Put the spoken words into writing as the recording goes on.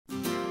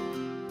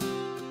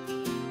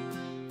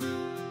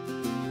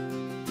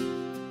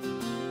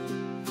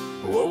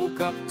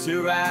Woke up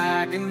to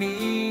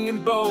agony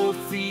and both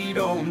feet,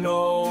 oh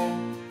no.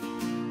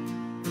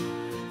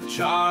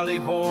 Charlie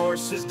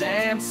horse is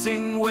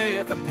dancing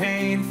with a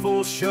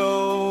painful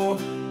show,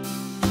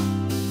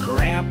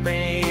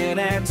 cramping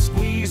and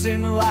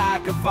squeezing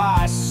like a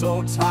vice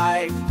so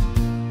tight.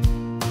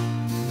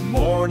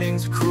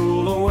 Morning's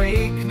cruel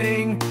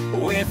awakening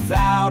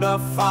without a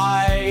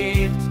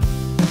fight.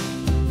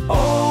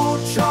 Oh,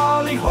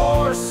 Charlie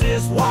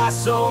horses, why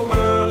so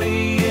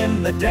early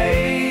in the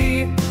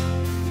day?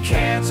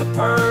 Can't a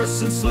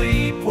person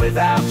sleep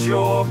without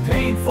your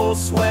painful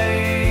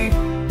sway?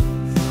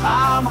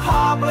 I'm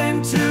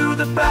hobbling to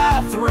the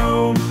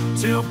bathroom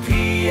to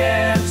pee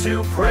and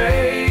to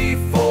pray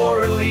for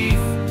relief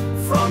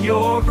from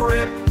your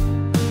grip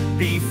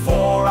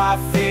before I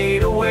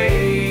fade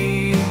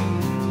away.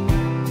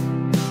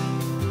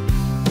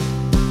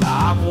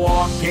 I'm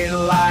walking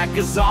like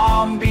a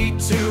zombie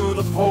to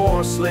the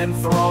porcelain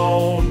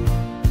throne.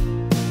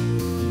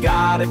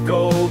 Gotta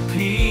go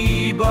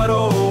pee, but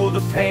oh,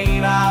 the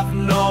pain I've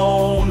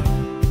known.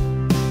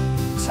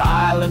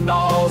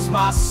 Tylenol's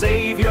my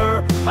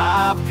savior,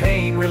 my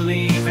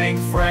pain-relieving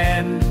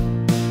friend.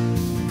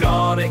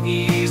 Gonna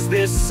ease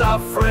this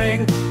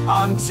suffering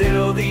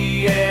until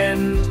the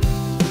end.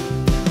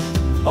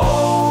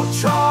 Oh,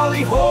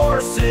 Charlie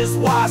horses,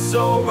 why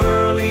so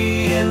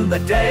early in the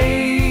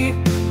day?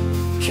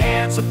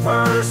 Can't a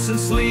person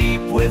sleep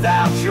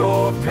without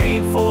your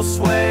painful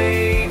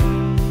sway?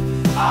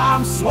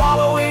 I'm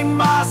swallowing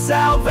my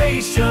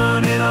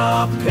salvation in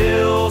a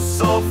pill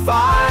so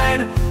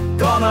fine.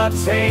 Gonna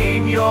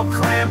tame your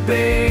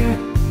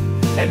cramping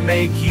and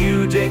make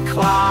you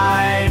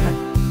decline.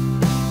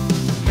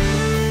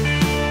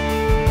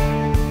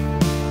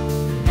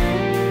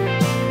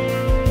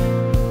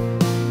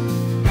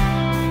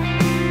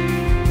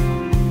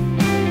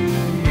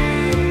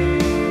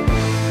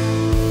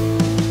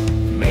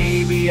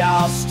 Maybe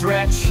I'll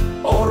stretch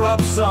or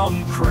rub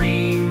some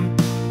cream,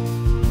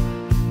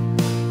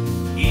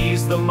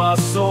 ease the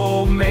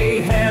muscle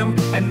mayhem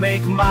and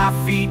make my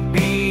feet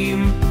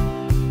beam.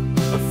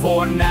 But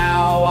for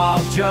now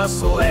I'll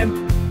just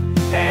limp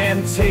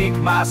and take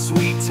my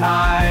sweet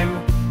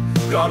time.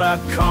 Gonna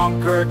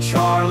conquer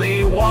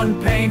Charlie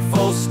one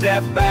painful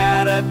step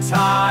at a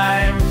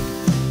time.